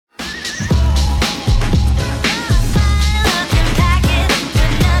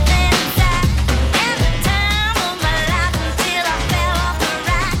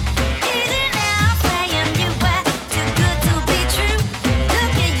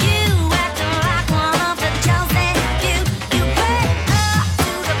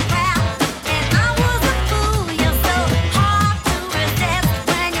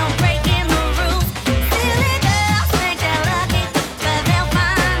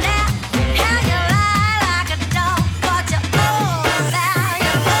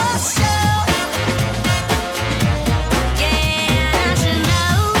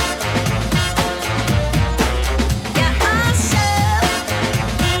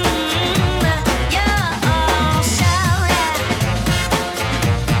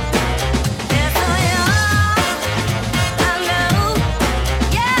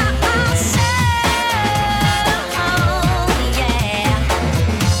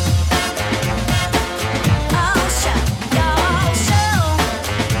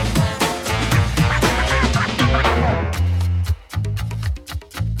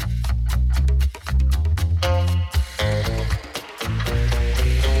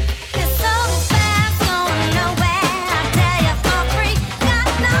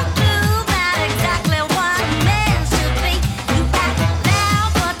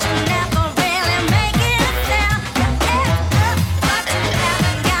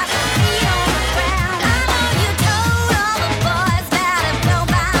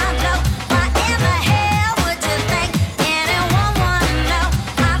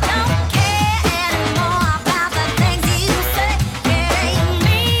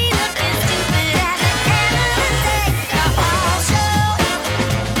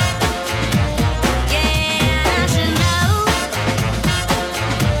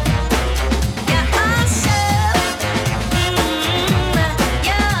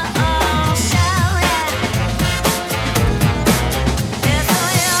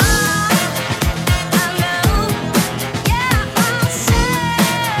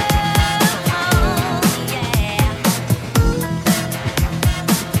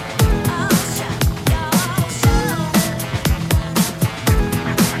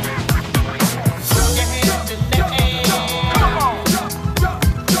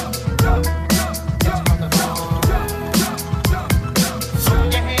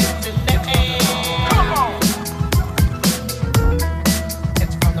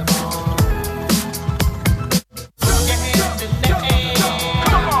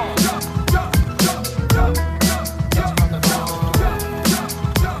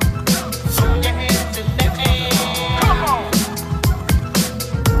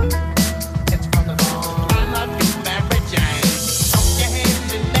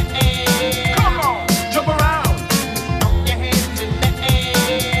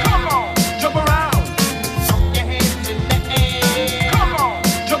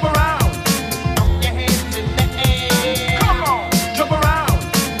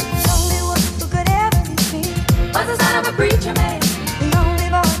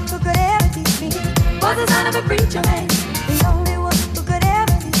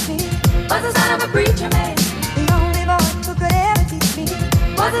preacher man. The only voice who could ever teach me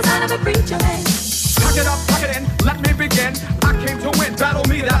was the son of a preacher man. Pack it in, let me begin. I came to win, battle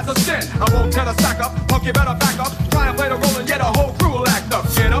me, that's a sin. I won't tell a stack up, punk, you better back up. Try and play the role and yet a whole crew will act up.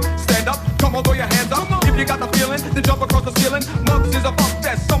 Get up, stand up, come on, throw your hands up. If you got the feeling, then jump across the ceiling. Muggs is a funk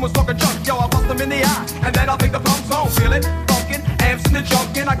fest, someone's talking junk. Yo, I'll bust them in the eye, and then I'll take the punk's home. Feel it, funkin', amps in the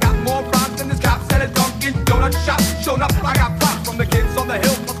junkin'. I got more rhymes than this cop said at Dunkin'. Donut shop, shown up, I got props from the kids on the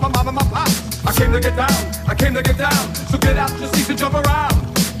hill, plus my mom and my pop. I came to get down, I came to get down. So get out your seats and jump around,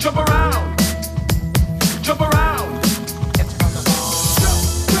 jump around. Jump around. It's from the ball.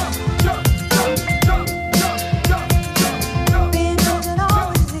 Being chosen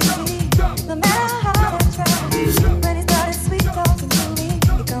always easy, no matter how I try. When he started sweet talking to me,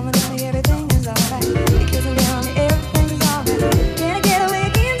 he coming to me, everything is alright. He kissing me on me, everything is alright. Can I get away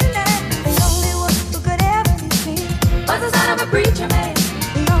again tonight? The only one who could ever teach me was the son of a preacher man.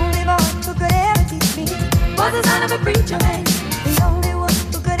 The only voice who could ever teach me was the son of a preacher man. The only one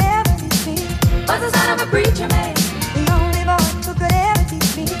who could ever teach me was the son of a preacher man. The only voice who could ever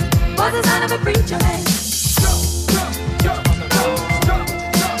teach me was the son of a preacher man.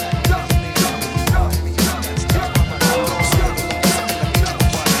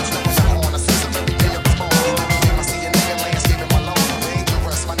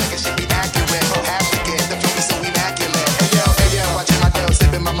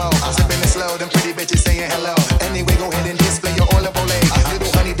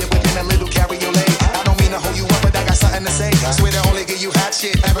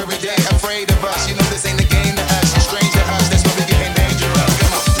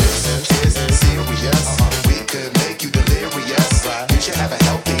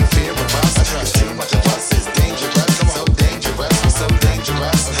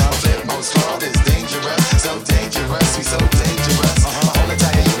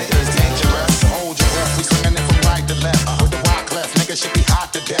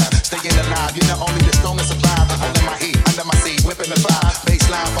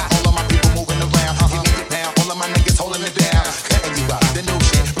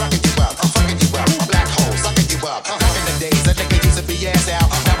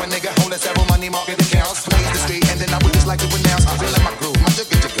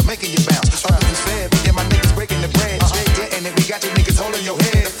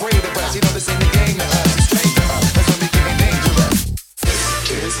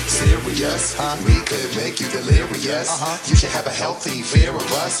 You should have a healthy fear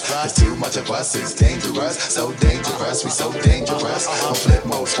of us. Cause too much of us is dangerous. So dangerous, we so dangerous. A flip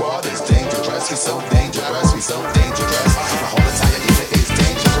mode squad is dangerous. We so dangerous, we so dangerous. The whole entire unit is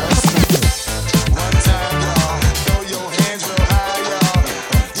dangerous. One time, y'all, throw your hands real high, y'all.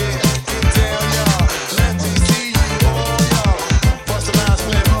 Yeah, get down, y'all. Let me see you all, y'all. Bust around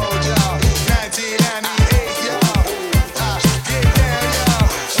flip mode, y'all. 1998, y'all. Get down, y'all.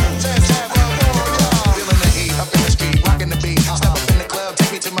 Let's have a ball, y'all. Feeling the heat up in the street, rocking the beat. Step up in the club,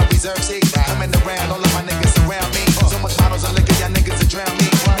 take me to my reserve seat. Coming around, all of my niggas around me. So much bottles of liquor, y'all niggas will drown me.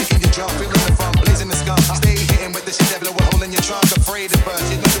 Making you drunk, feeling the funk, blazing the skunk. Stay hitting with the shit that blow a hole in your trunk. Afraid of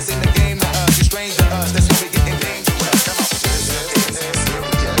us, you know this ain't the game to us. You strange to us, that's when we getting dangerous. Come on.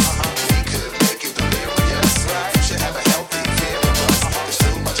 We could make you delirious. You should have a healthy fear of us. Cause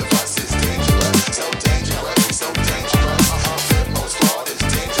too much of us is dangerous. So dangerous, we so dangerous. Flip mode squad is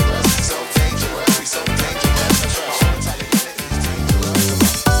dangerous. So dangerous, we so dangerous. The whole entire unit is dangerous.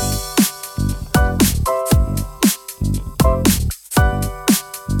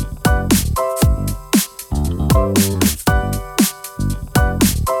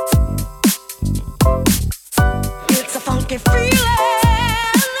 It's a funky feeling,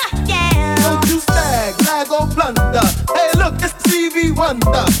 yeah. Don't you stag, lag or blunder. Hey, look, it's TV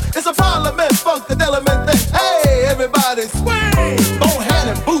Wonder. It's a Parliament Funkadelic thing. Hey, everybody swing. Bonehead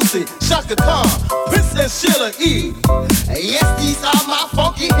and Boosie, Shaka Khan, Princess Sheila E. Yes, these are my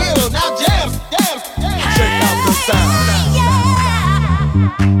funky heroes. Now jams, jams, jams. Check out the sound.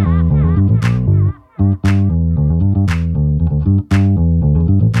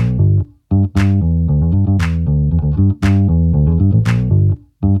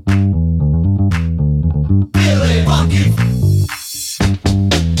 Really funky.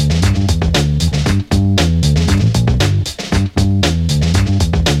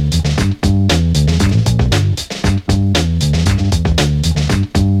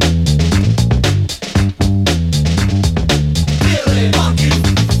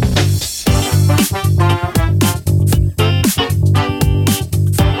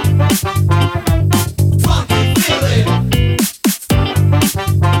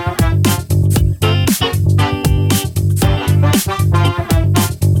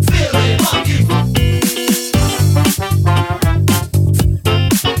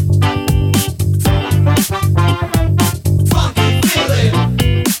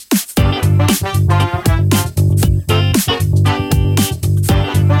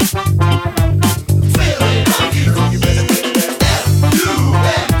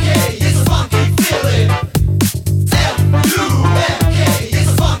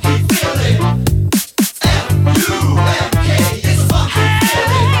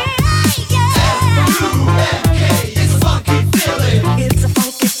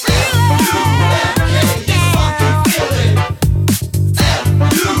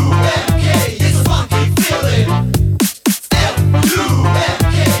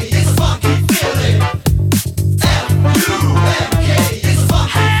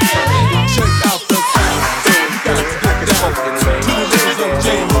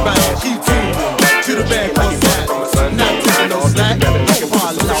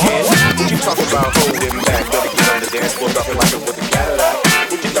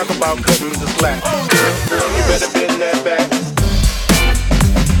 about cutting the slack. You better bend that back.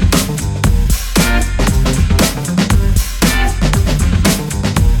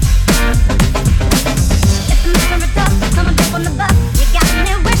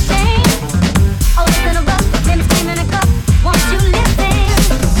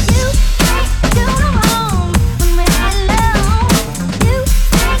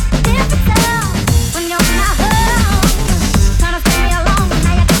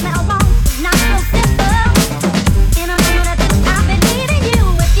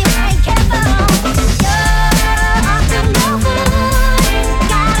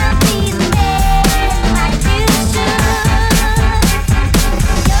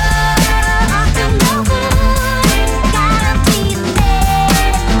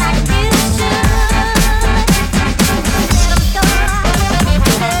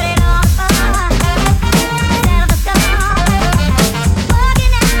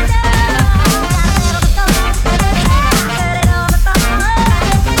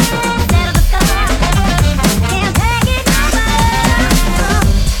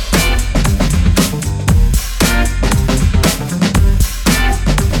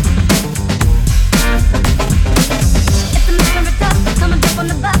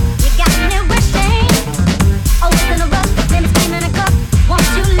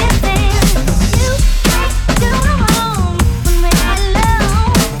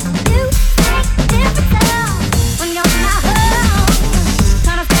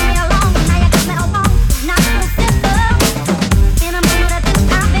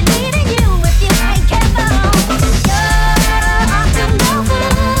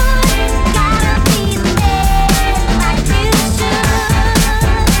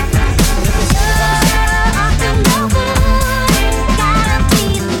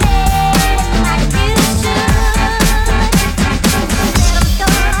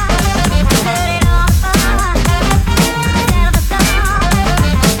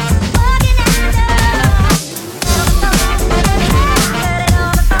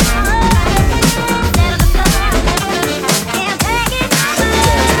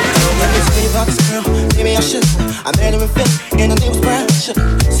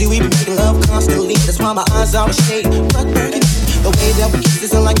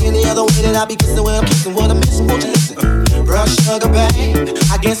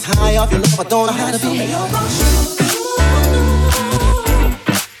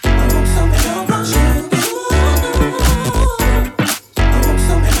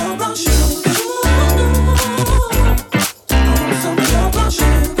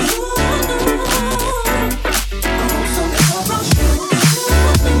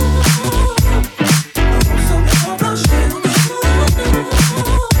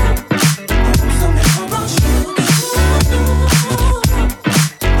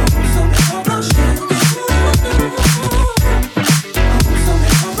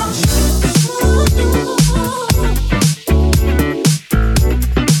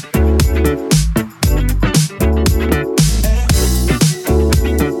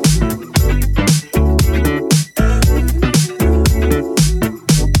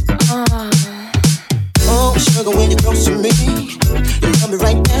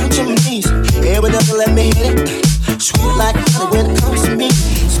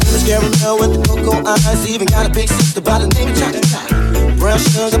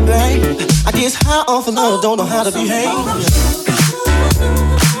 Don't know how to behave. Yeah.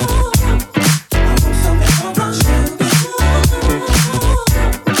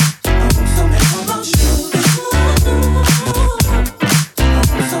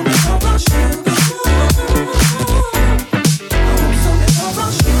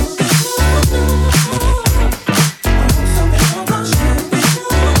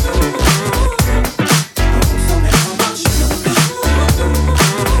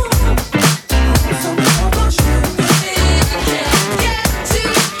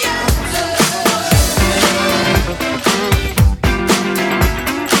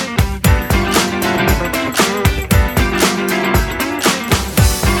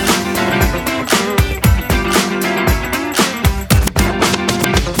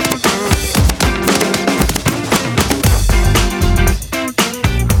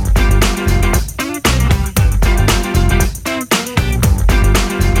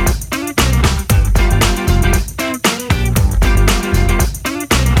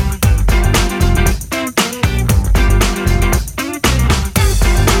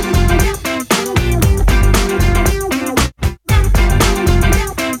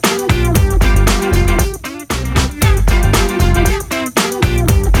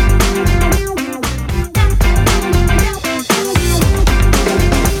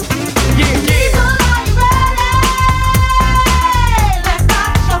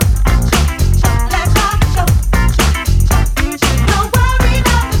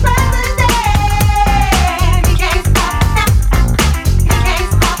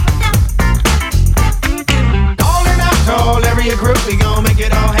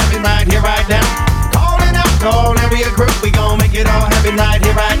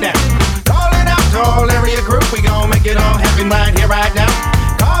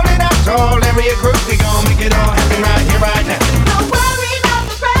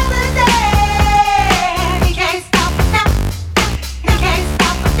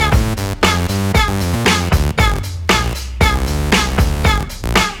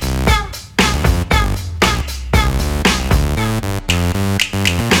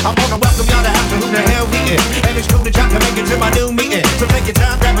 eating. And it's cool to try to make it to my new meeting. So take your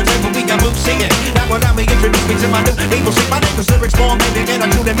time, grab a table, we got move seeing. Now allow me introduce me to my new people. See my name, cause lyrics form, baby, and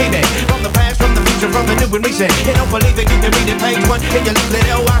I'm tuning meaning. From the past, from the future, from the new and recent. You don't believe it, you can read it, page 1. And you leave it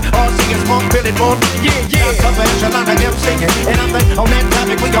L-Y-R-C, it's more, feel it more. Yeah. I'm up echelon, I am singing. And I'm like, on that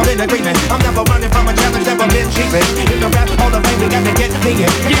topic, we all in agreement. I'm never running from a challenge, never been cheaping. In the rap, all the way, we got to get me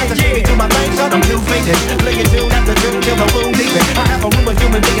in. You got to see me do my thing, son, I'm too faded. Playing tune after tune till the room leaving. I have a room of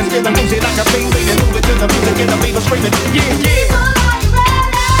human beings feeling woozy like a fiend leading. Move it to the music and the people screaming. Yeah.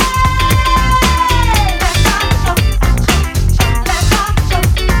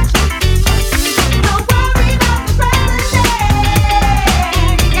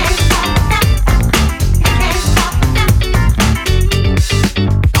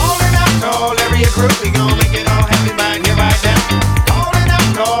 Group, we gon' make it all happy right here, right now. Calling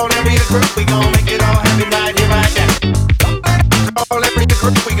out, call every group, we gon' make it all happy right here, right now. Call every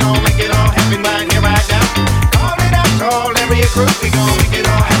group, we gon' make it all happy right here, right now. Calling out, call every group, we gon' make it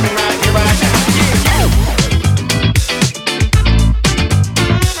all happy right here, right now.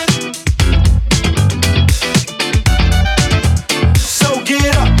 So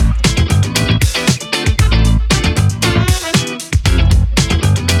get up. Get up.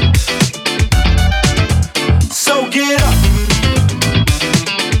 So get up.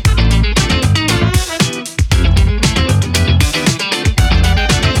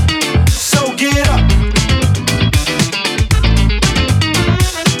 So get up.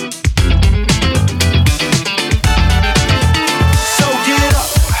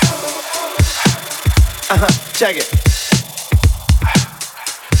 Check it.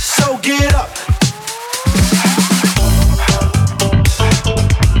 So get up.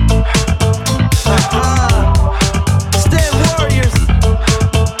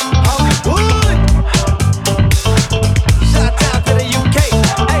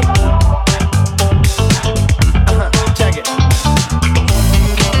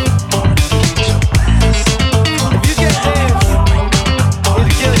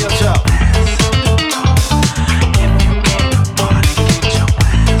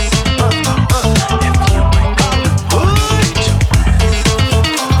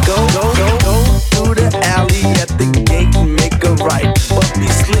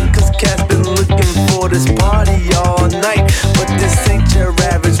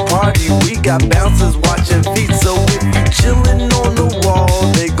 Got bouncers watching feet, so if you chillin' on the wall,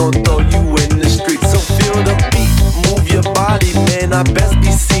 they gon' throw you in the street. So feel the beat, move your body, man. I best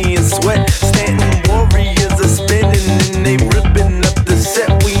be seeing sweat. Stanton warriors are spinning and they ripping up the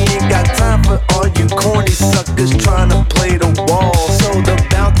set. We ain't got time for all you corny suckers tryna play the wall. So the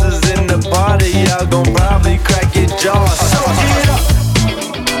bouncers in the party, y'all gon' probably crack your jaw. So get up.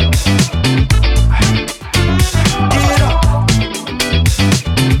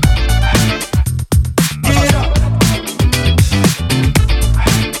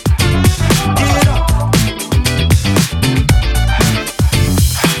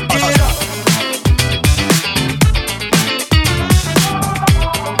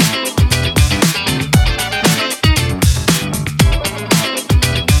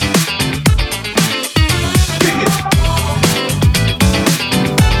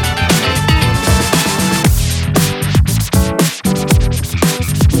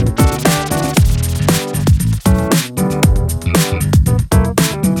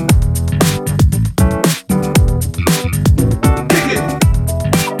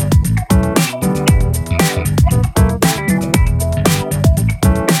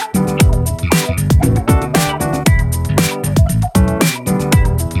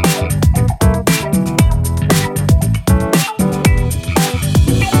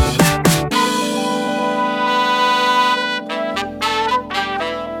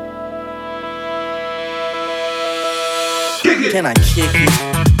 Can I kick it?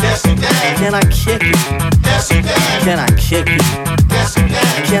 Yes, you can. Can I kick it? Yes, you can. Can I kick it? Yes, you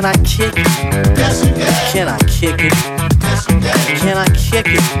can. Can I kick it? Yes, you can. Can I kick it? Yes, you can. Can I kick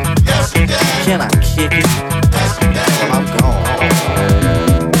it? Yes, you can. Can I kick it? Yes, you can. Well, I'm gone.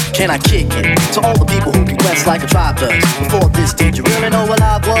 Can I kick it? To all the people who request like a tribe does. Before this, did you really know what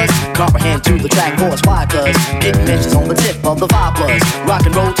I was? Comprehend to the track voice, why? Cause it mentions on the tip of the vibe buzz. Rock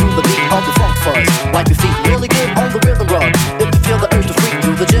and roll to the beat of the funk fuzz. Wipe your feet really good on the rhythm rug. If you feel the urge to freak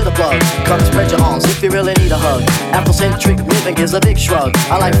through the jitterbug, come spread your arms if you really need a hug. Afrocentric living is a big shrug.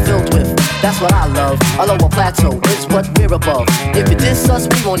 I like filled with, that's what I love. A lower plateau is what we're above. If you diss us,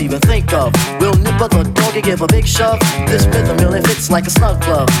 we won't even think of. We'll nip at the dog and give a big shove. This rhythm really fits like a snug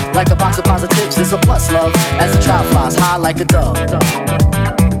glove. Like a box of positives, it's a plus love. As the tribe flies high like a dove.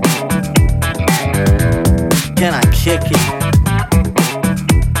 Can I kick it?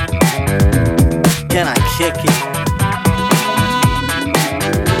 Can I kick it?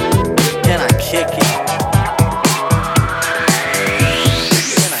 Can I kick it?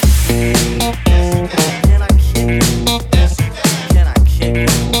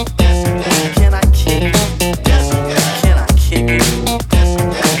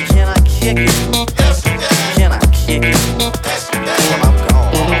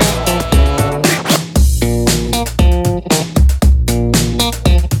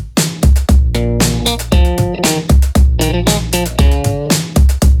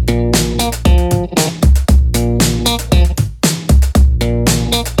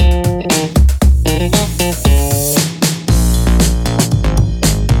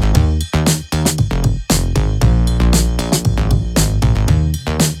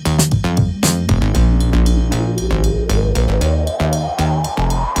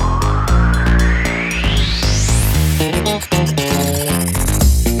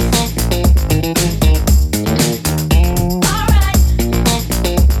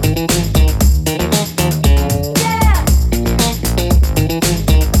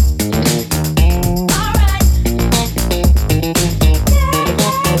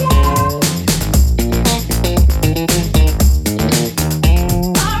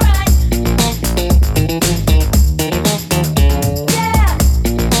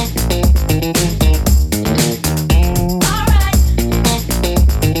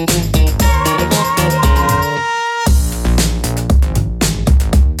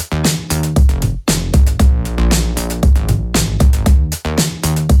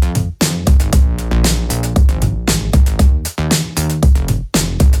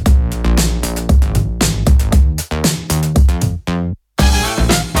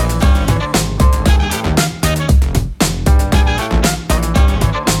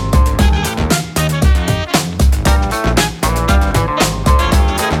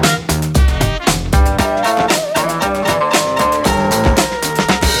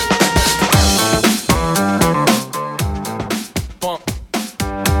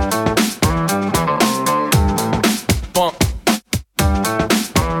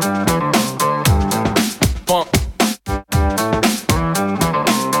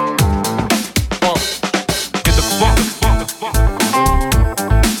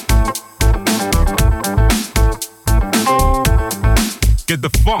 Get the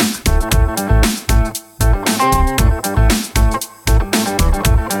funk.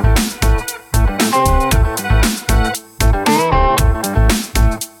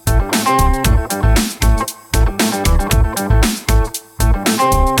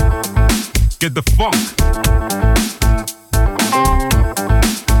 Get the funk.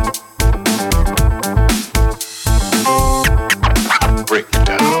 Break it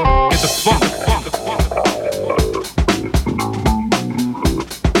down. Get the funk.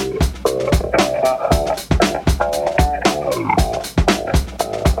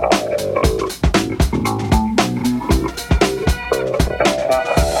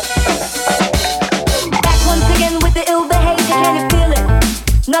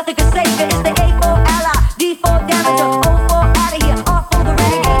 Nothing can save it. It's the A for ally, D for damager, O for out of here, R for the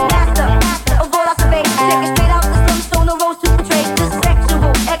renegade master. Avoid our survey, take it straight out the slum, so no roads to portray. This sexual,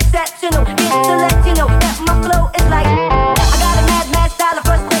 exceptional, get to let you know that my flow is like I got a mad style of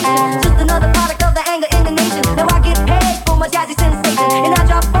frustration. Just another product of the anger in the nation. Now I get paid for my jazzy sensation, and I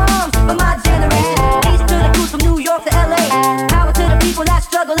drop bombs for my generation. East to the cruise from New York to LA. Power to the people that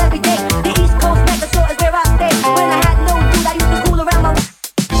struggle every day. The East Coast Mecca shore is where I stay. When I had no dude, I used to fool around my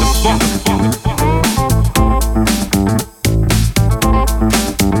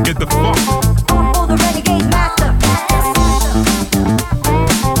Get the funk. all for the renegade master.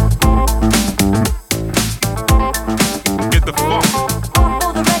 Get the funk. All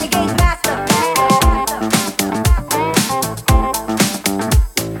for the renegade master.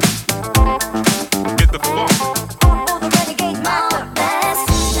 Get the funk. All for the renegade master.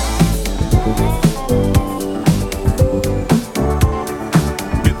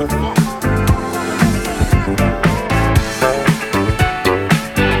 Get the funk.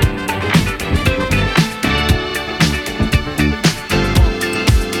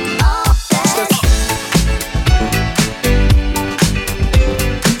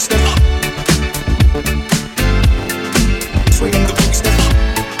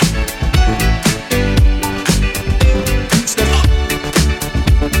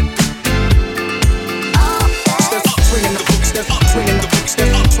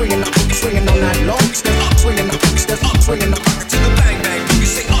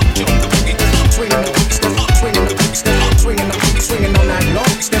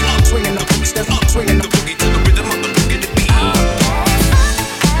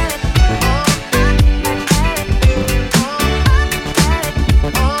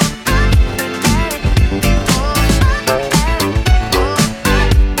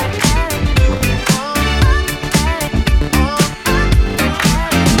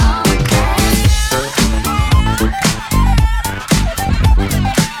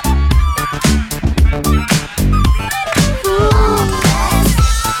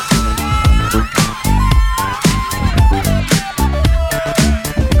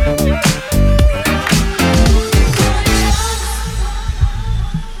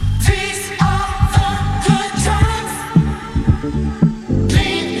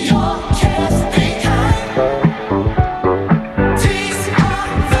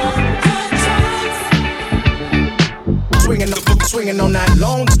 swinging on that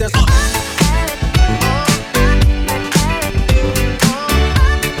long distance.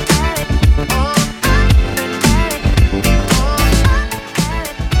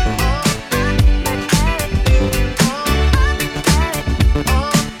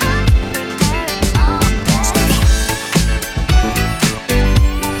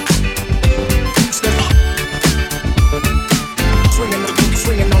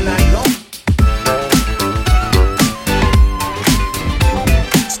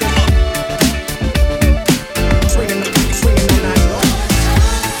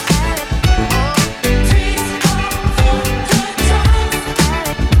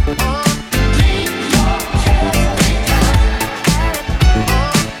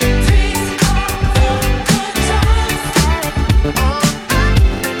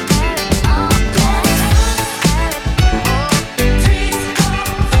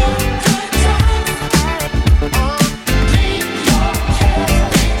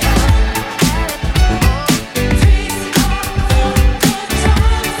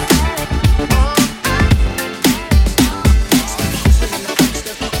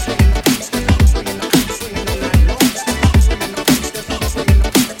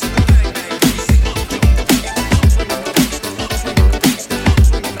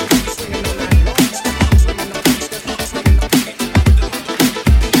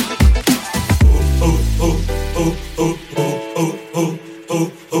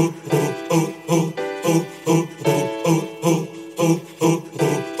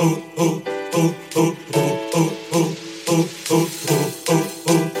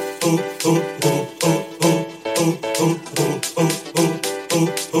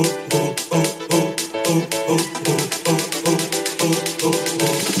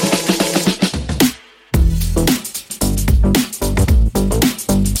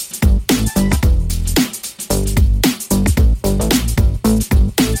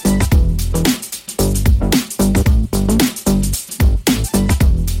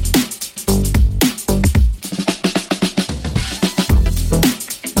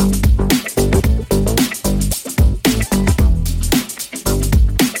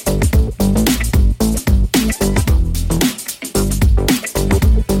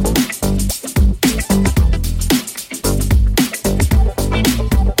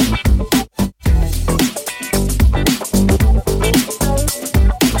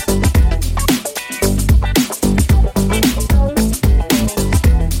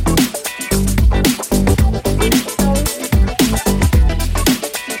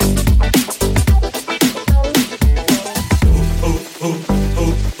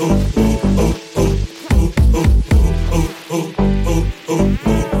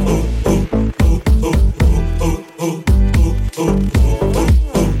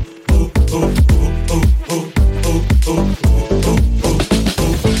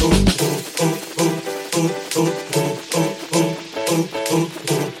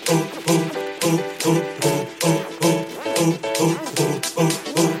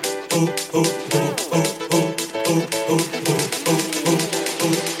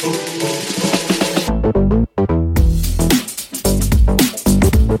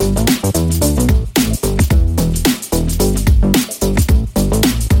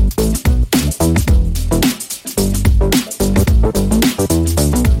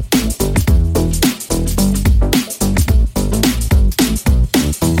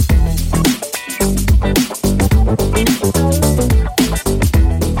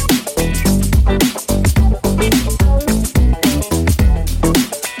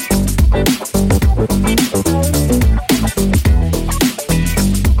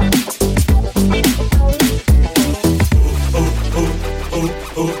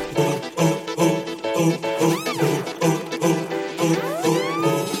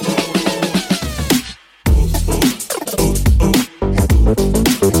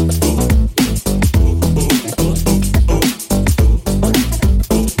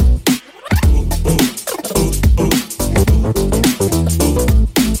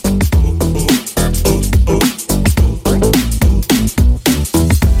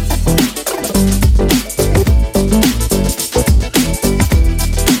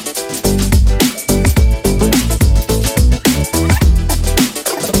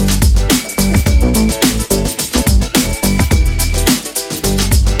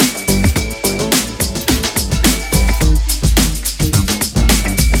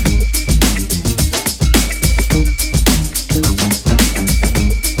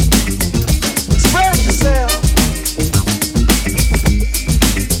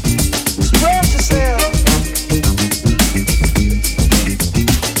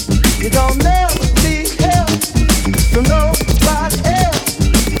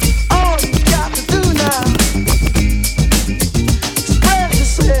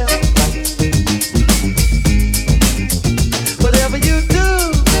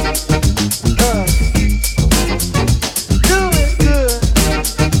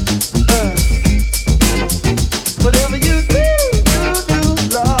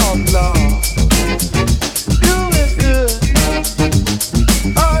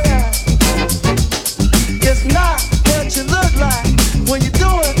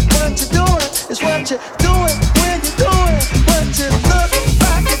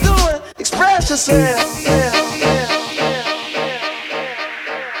 Yo,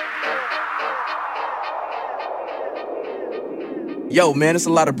 man, there's a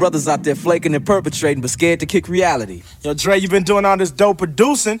lot of brothers out there flaking and perpetrating, but scared to kick reality. Yo, Dre, you been doing all this dope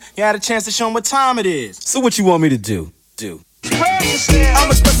producing. You had a chance to show them what time it is. So what you want me to do?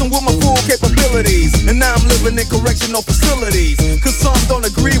 I'm expressing with my full capabilities, and now I'm living in correctional facilities. Cause some don't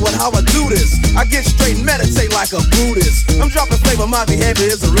agree with how I do this. I get straight and meditate like a Buddhist. I'm dropping flavor, my behavior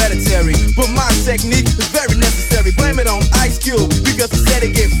is hereditary, but my technique is very necessary. Blame it on Ice Cube, because he said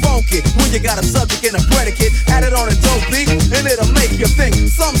it get funky when you got a subject and a predicate. Add it on a dope beat, and it'll make you think.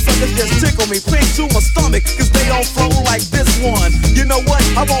 Some suckers just tickle me pink to my stomach, cause they don't flow like this one. You know what?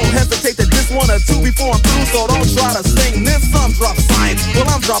 I won't hesitate to diss one or two before I'm through, so don't try to sing this. Some drop science, well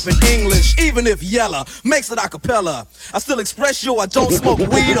I'm dropping English. Even if Yella makes it a cappella, I still express yo, I don't smoke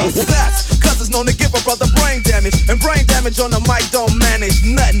weed or stats, cause it's known to give a brother brain damage. And brain damage on the mic don't manage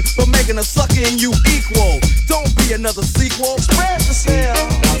nothing but making a sucker in you equal. Don't be another sequel. Spread yourself.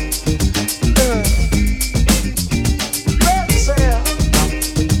 Spread yourself.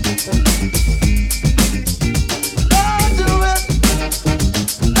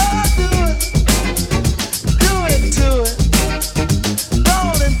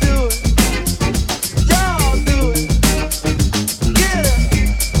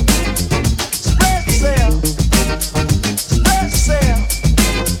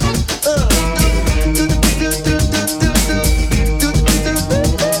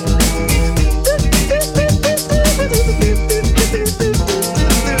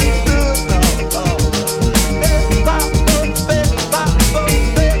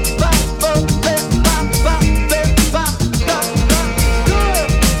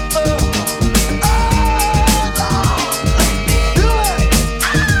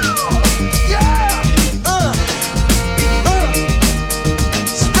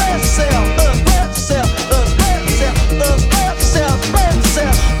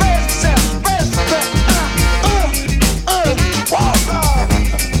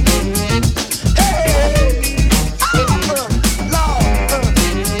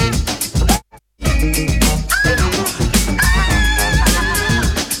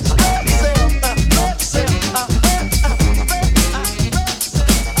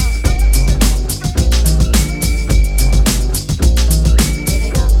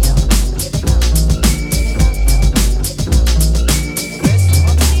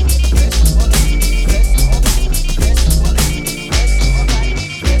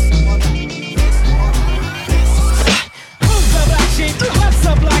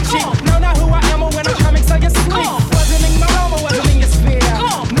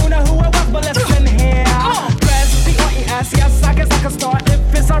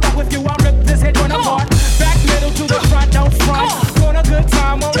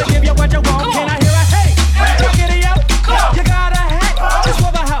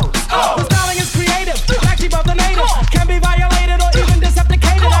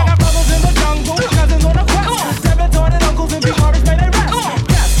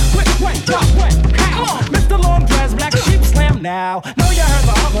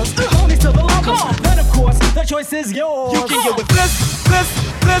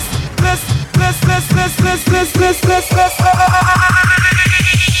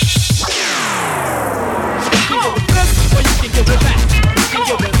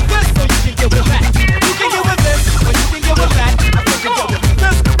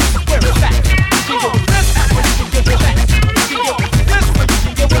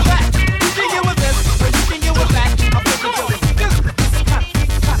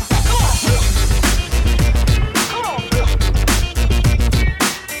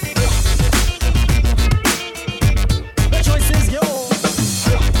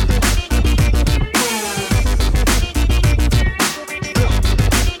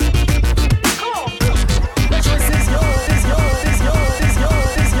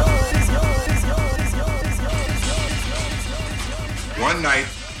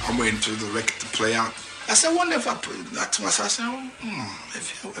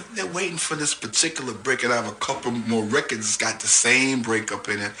 They're waiting for this particular break and I have a couple more records that's got the same breakup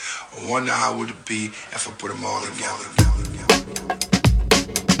in it. I wonder how would it be if I put them all together.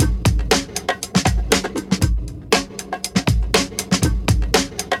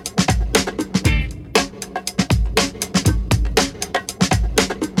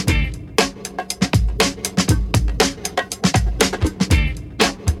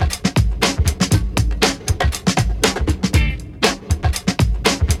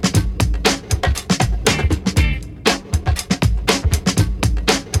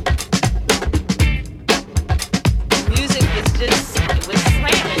 Music is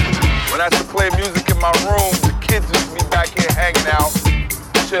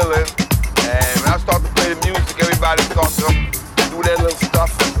chilling. And when I start to play the music, everybody starts to do their little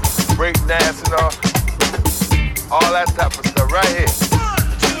stuff, break dance and all that type of stuff right here. 1,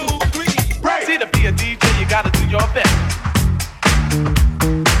 2, 3, break. See, to be a DJ, you gotta do your best.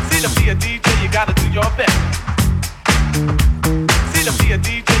 See, to be a DJ, you gotta do your best. See, to be a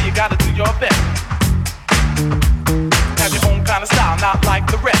DJ, you gotta do your best. Have your own kind of style, not like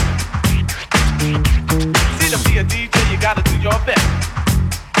the rest. See, to be a DJ, you gotta do your best.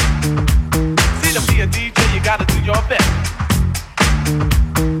 See, to be a DJ, you gotta do your best.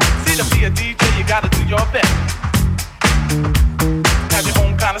 See, to be a DJ, you gotta do your best. Have your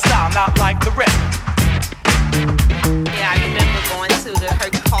own kind of style, not like the rest. Yeah, I remember going to the her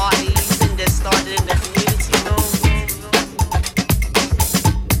parties and just started in the community room.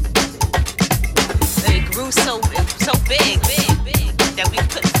 And it grew so big that we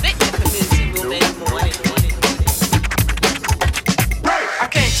couldn't fit in the community room anymore. I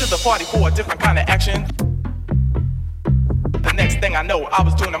came to the party for a different kind of action. The next thing I know, I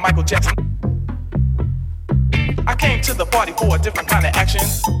was doing a Michael Jackson. I came to the party for a different kind of action.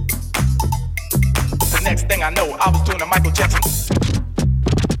 The next thing I know, I was doing a Michael Jackson.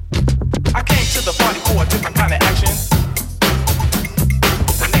 I came to the party for a different kind of action.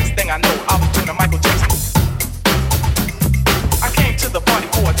 The next thing I know, I was doing a Michael Jackson. I came to the party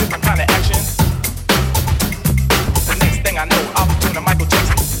for a different kind of action. The next thing I know, I was doing a Michael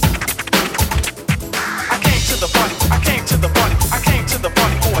Jackson. I came to the party, I came to the party, I came to the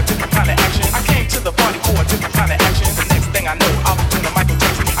party for a different kind of action. I came to the party for a different kind of action. The next thing I know, I was doing a Michael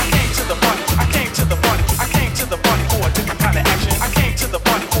Jackson. I came to the party, I came to the party, I came to the party for a different kind of action.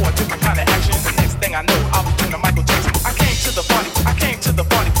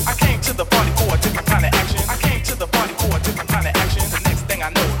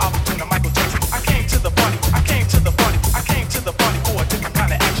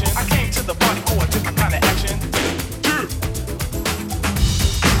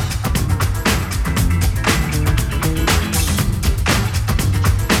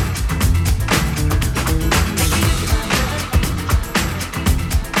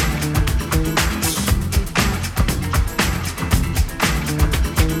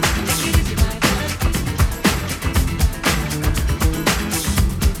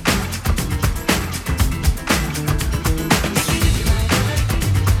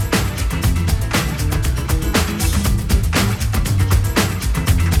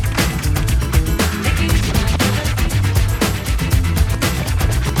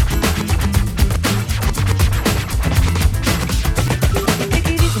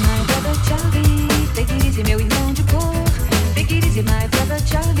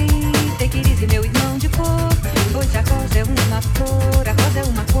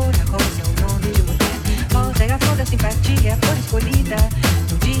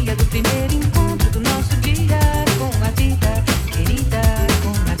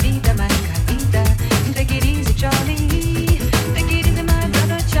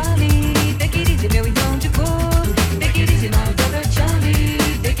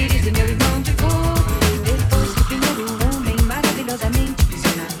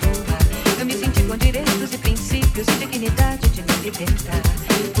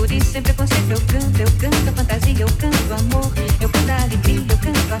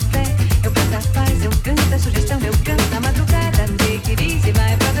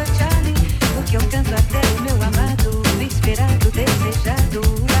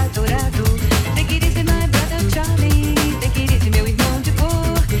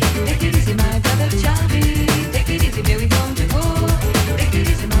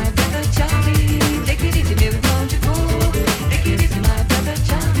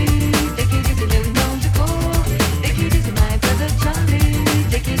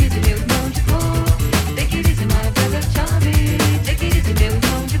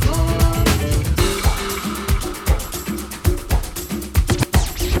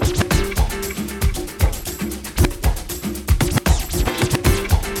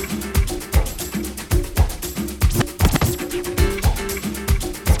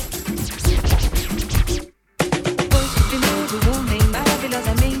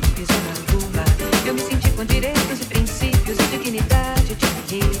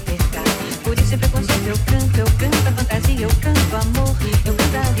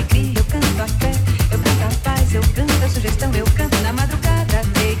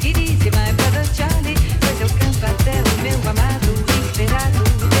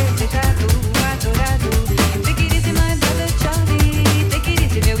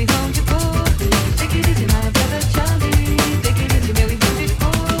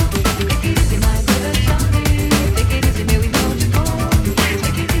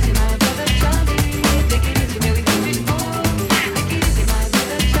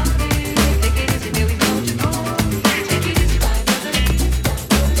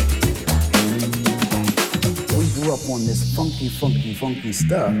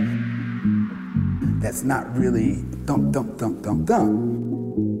 stuff that's not really thump, thump, thump, thump,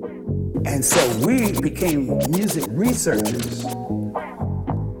 thump. And so we became music researchers.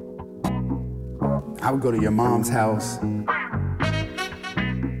 I would go to your mom's house,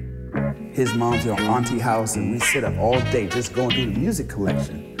 his mom's, your auntie house, and we sit up all day just going through the music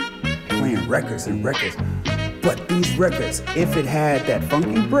collection, playing records and records. But these records, if it had that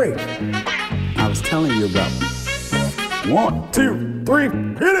funky break I was telling you about. 1, 2, 3,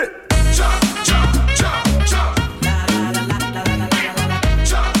 hit it! Jump, jump, jump, jump.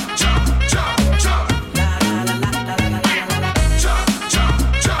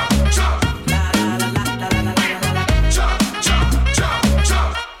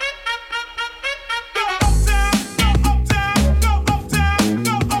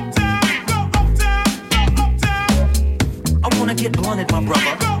 Get blunted, my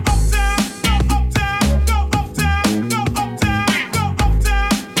brother.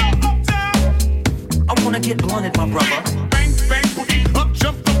 I wanna get blunted, my brother. Bang, bang, boogie, up,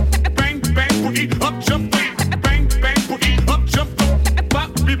 jump, bang, bang, boogie, up, jump, bang, bang, boogie, up, jump,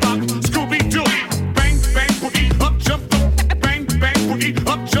 bop, bebop, Scooby-Doo. Bang, bang, boogie, up, jump, bang, bang, boogie,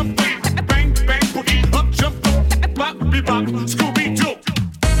 up, jump, bang, bang, boogie, up, jump, bop, bebop, Scooby-Doo.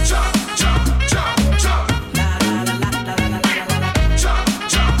 Jump, jump, jump, jump.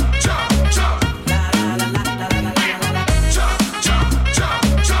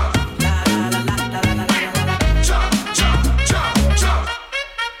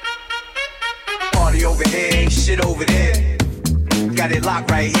 Shit over there, got it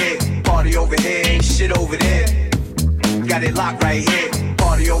locked right here. Party over here, ain't shit over there. Got it locked right here.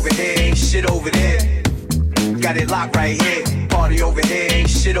 Party over here, ain't shit over there. Got it locked right here. Party over here, ain't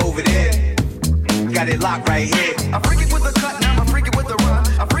shit over there. Got it locked right here. I freak it with a cut